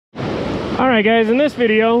All right guys, in this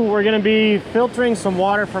video we're going to be filtering some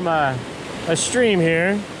water from a stream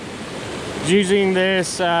here using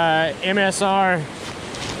this MSR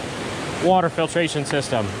water filtration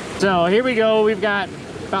system. So here we go. We've got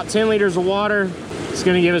about 10 liters of water. It's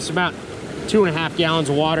going to give us about 2.5 gallons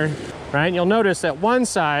of water, right? And you'll notice that one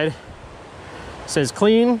side says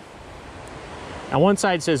clean and one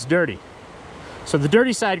side says dirty. So the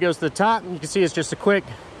dirty side goes to the top, and you can see it's just a quick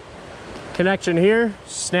connection here,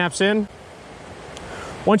 snaps in.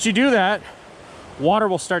 Once you do that, water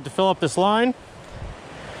will start to fill up this line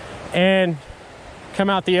and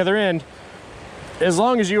come out the other end, as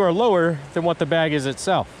long as you are lower than what the bag is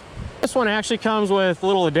itself. This one actually comes with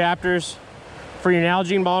little adapters for your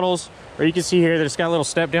Nalgene bottles, or you can see here that it's got little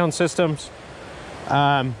step down systems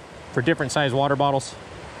for different size water bottles.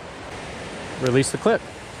 Release the clip,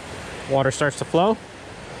 water starts to flow,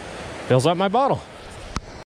 fills up my bottle.